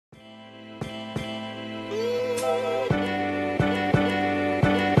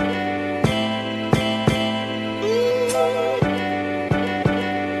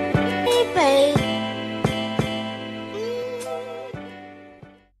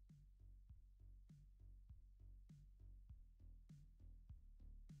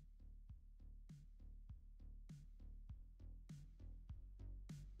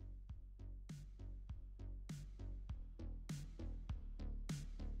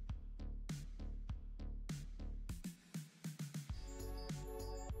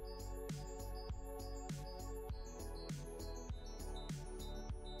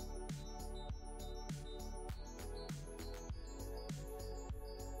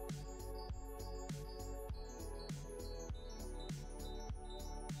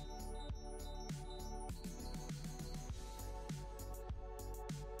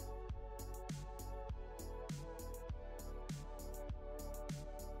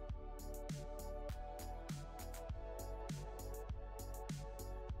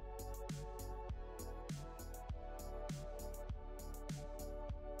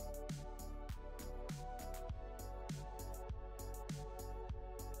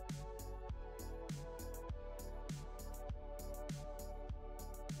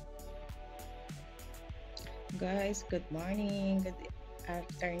guys, good morning, good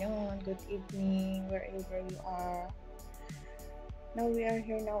afternoon, good evening, wherever you are. Now we are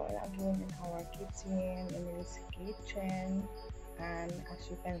here now again in our kitchen, in this kitchen, and as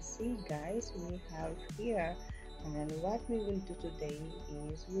you can see guys, we have here, and what we will do today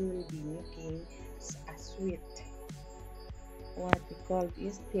is we will be making a sweet, what we call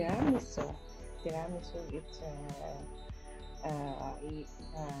is tiramisu. Tiramisu, it's a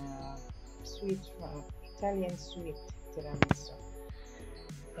sweet from Italian sweet tiramisu.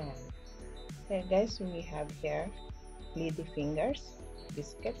 And here guys, we have here lady fingers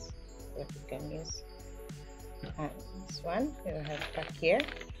biscuits that you can use, and this one we have back here,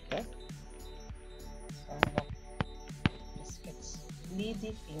 okay? So biscuits,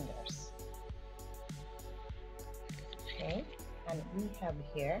 lady fingers, okay? And we have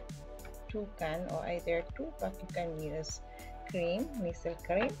here 2 can or either 2 pack. You can use cream, nestle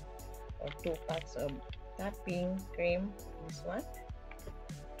cream, or 2 packs of topping cream. This one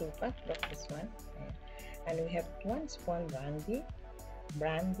 2 pack, look this one. And we have 1 spoon brandy,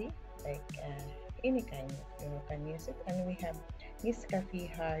 like any kind you can use it. And we have Nescafe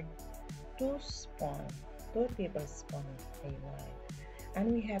hard 2 tablespoon.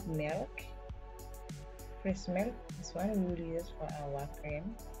 And we have milk, fresh milk. This one we will use for our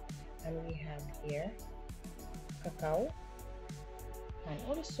cream. And we have here cacao, and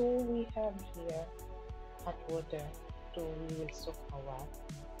also we have here hot water to we will soak our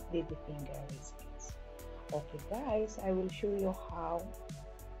lady finger biscuits. Okay guys, I will show you how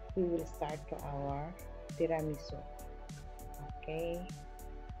we will start to our tiramisu. Okay,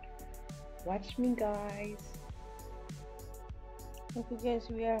 watch me guys. Okay guys,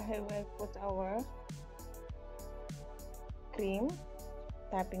 we are here. I put our cream,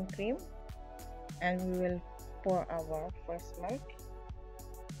 topping cream, and we will pour our first milk.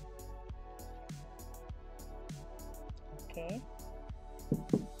 Okay,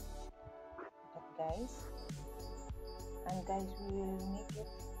 guys, and guys, we will make it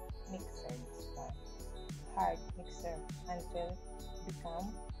mixer, this one hard mixer, until become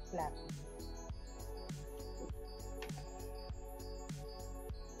fluffy.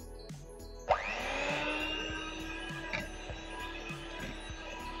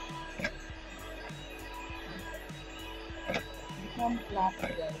 Become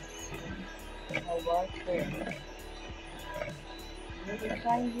fluffy guys, our cream. We will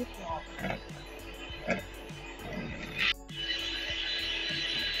try it now.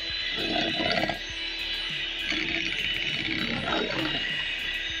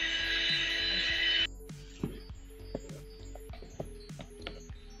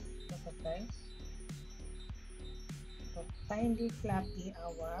 Okay guys, so finally fluffy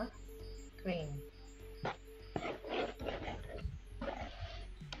our cream.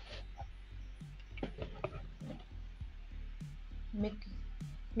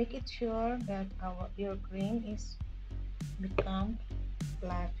 Make it sure that your cream is become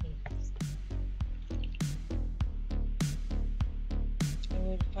fluffy. I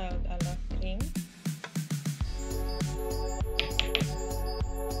will pile a lot of cream.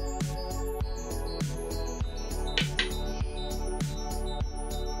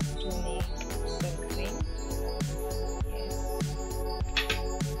 To make some cream. Yes.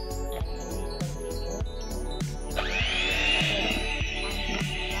 And we continue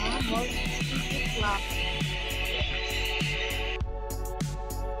more sticky fluffy.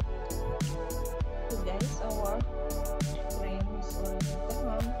 So guys, our cream is already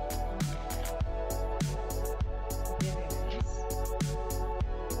done. Very nice.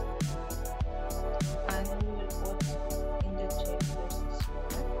 And we will put in the chest this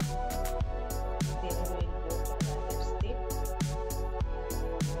one. Then we will go to another step.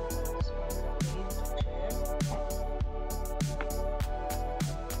 This one will lead to chair.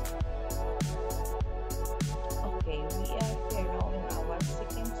 Okay, we are here now in our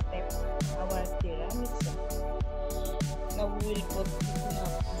second step, our tiramisu. Now we will put a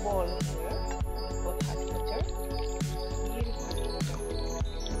bowl here. We put hot water. Here hot water.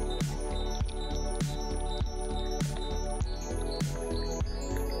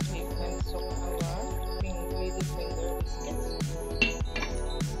 We can soak our lady finger biscuits.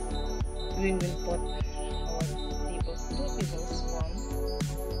 We will put our 2 tablespoons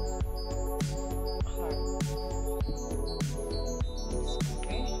hard.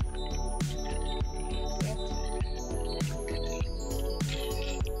 Okay.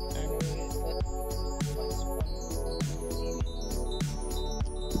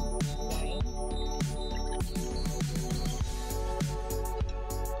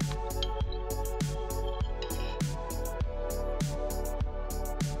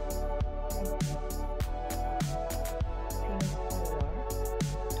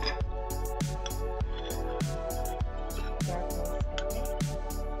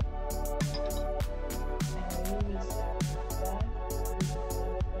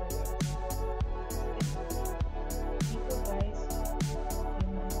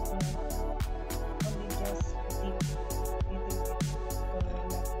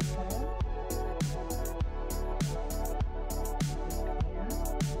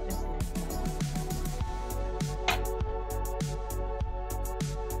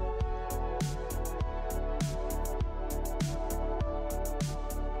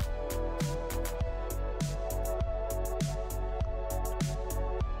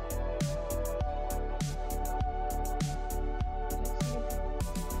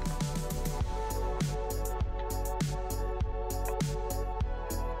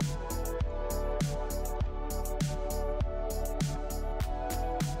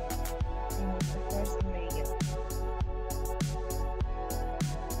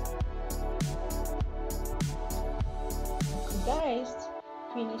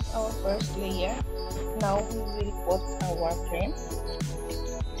 finish our first layer. Now we will put our cream.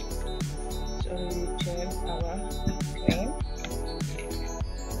 So we will turn our cream,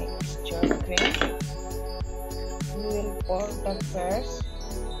 mixture cream. We will pour the first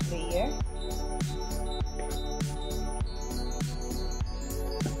layer.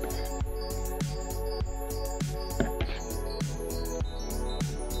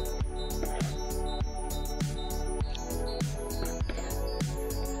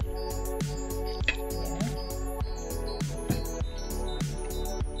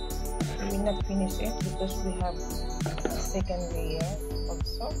 We will not finish it because we have a second layer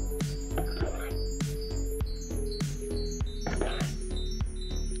also.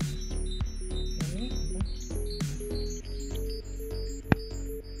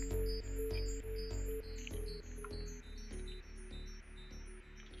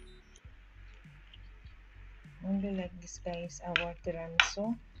 Only like this, guys, our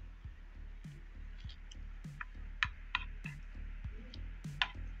tiramisu.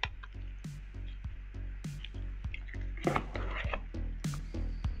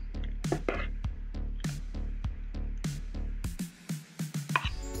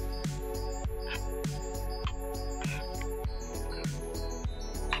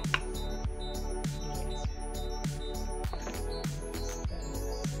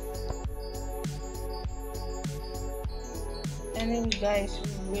 And then, guys,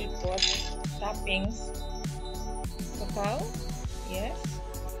 we will put toppings, cacao, yes,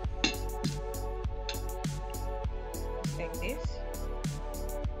 like this.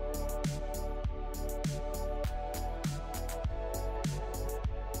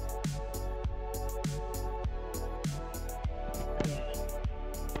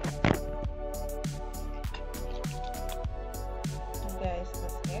 Guys,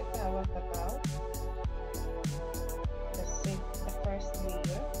 that's it, our cacao. That's it, the first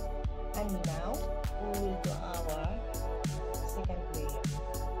layer. And now we will do our second layer.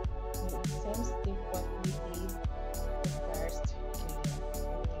 Same step what we did the first layer.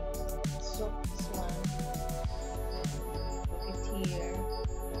 So this one, look it here.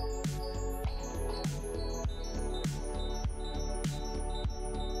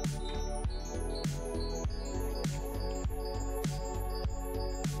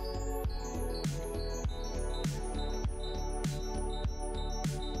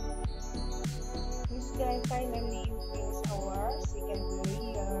 Guys, finally we finish our second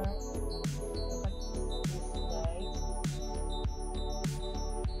layer. Look at this, guys.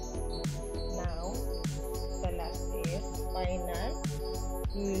 Now the last is final.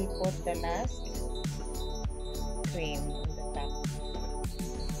 We will put the last cream on the top.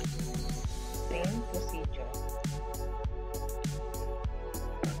 Same procedure.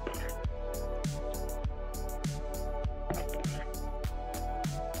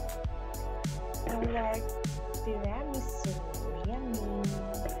 Our tiramisu, yummy.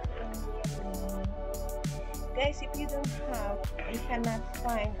 Guys, if you cannot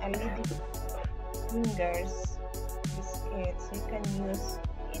find a lady fingers biscuits, you can use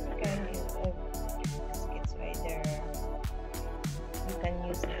any kind of biscuits, either you can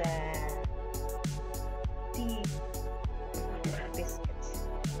use the tea biscuits.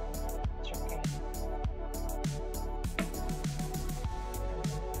 It's okay.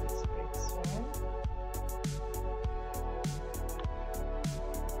 Spread some.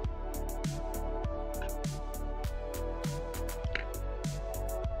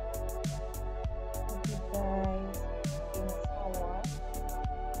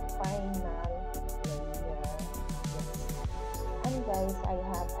 Guys, I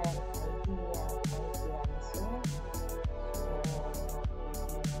have an idea for tiramisu. So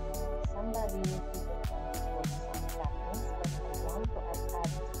somebody didn't put some toppings, but I want to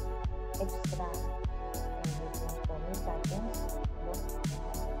add extra ingredients for me toppings. Look,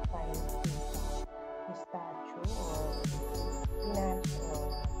 find pistachio or peanut or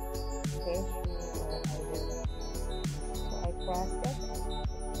cashew or either. So I pressed it. I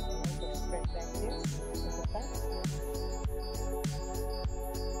want to spread like this in the top.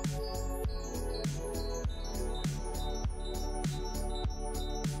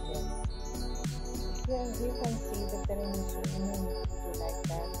 Yes, you can see the tiramisu to like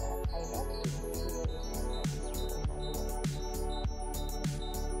that. I love to do it.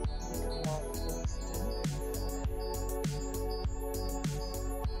 It's more tasty.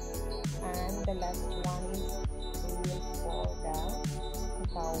 And the last one is we will pour the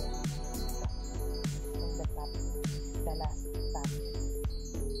cacao on the top, the last top.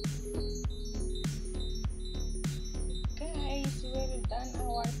 Guys, well done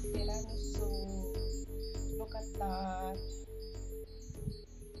our tiramisu. Look at that.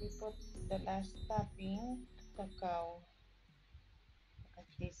 the last topping, cacao. Look at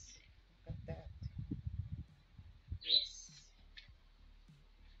this. Look at that. Yes.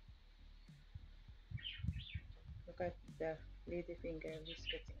 Look at the lady finger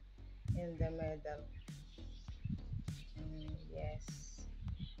biscuit in the middle. Yes.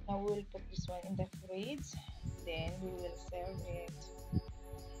 Now we will put this one in the fridge. Then we will serve it.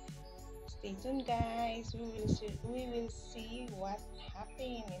 Stay tuned, guys. We will see what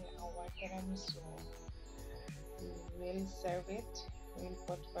happened in our tiramisu. We will serve it. We'll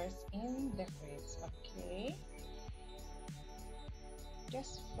put first in the fridge. Okay.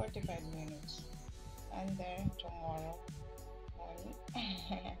 Just 45 minutes. And then tomorrow morning.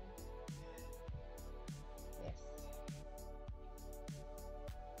 Yes.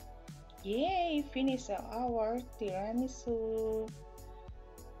 Yay! Finish our tiramisu.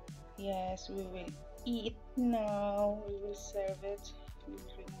 Yes, we will eat now. We will serve it. We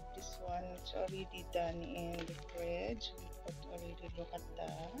will remove this one. It's already done in the fridge. We put already. Look at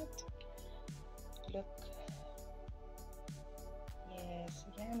that. Look. Yes,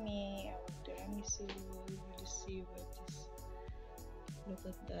 yummy. Our tiramisu. We will see what is. Look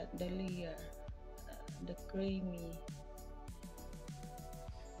at that. The layer. The creamy.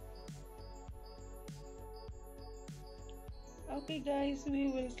 Okay, guys, we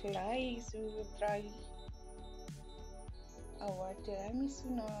will slice. We will try our tiramisu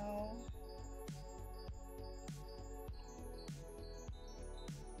now.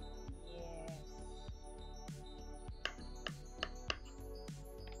 Yes.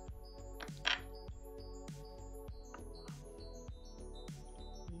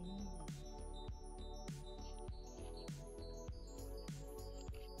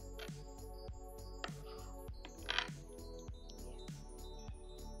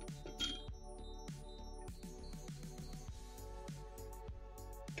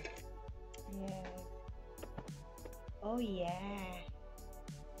 Yes. Oh yeah.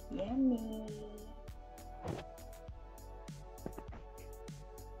 Yummy.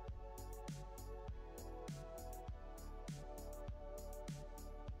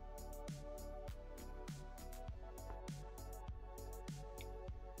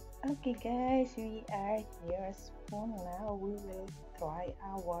 Okay, guys, we are here. Spoon now. We will try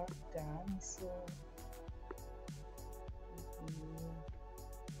our tiramisu.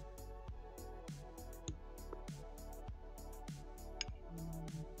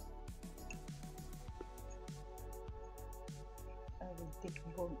 I will take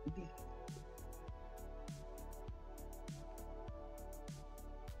both big.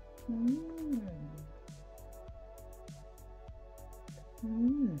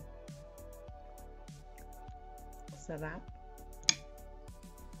 Sarap.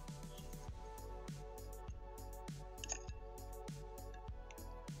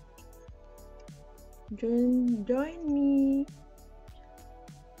 Join me.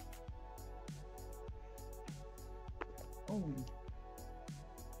 Oh.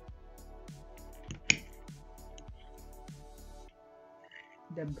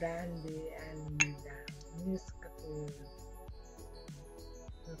 The brandy and the nescafe.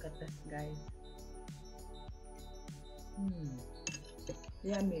 Look at this, guys.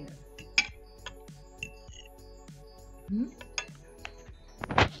 Yummy.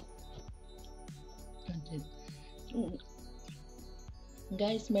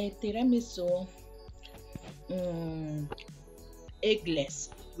 Guys, my tiramisu eggless,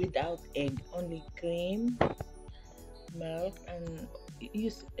 without egg, only cream, milk, and you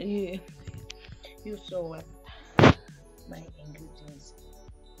saw what my ingredients.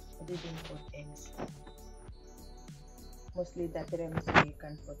 I didn't put eggs. Mostly the tiramisu you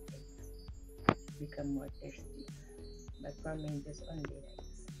can put eggs, become more tasty. But for me, just only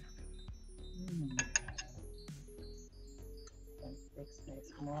eggs. And takes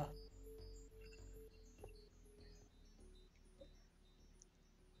nice more.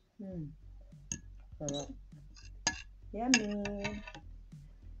 Sarap. Yummy.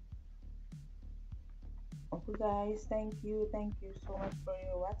 Okay, guys, thank you so much for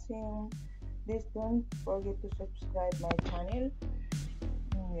your watching. Please don't forget to subscribe my channel,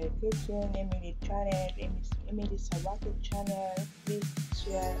 kitchen Emily channel, Emily Sabaki channel. Please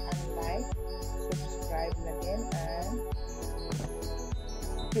share and like, subscribe again, and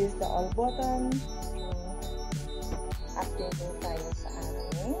press the all button to update tayo sa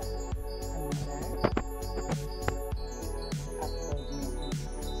aming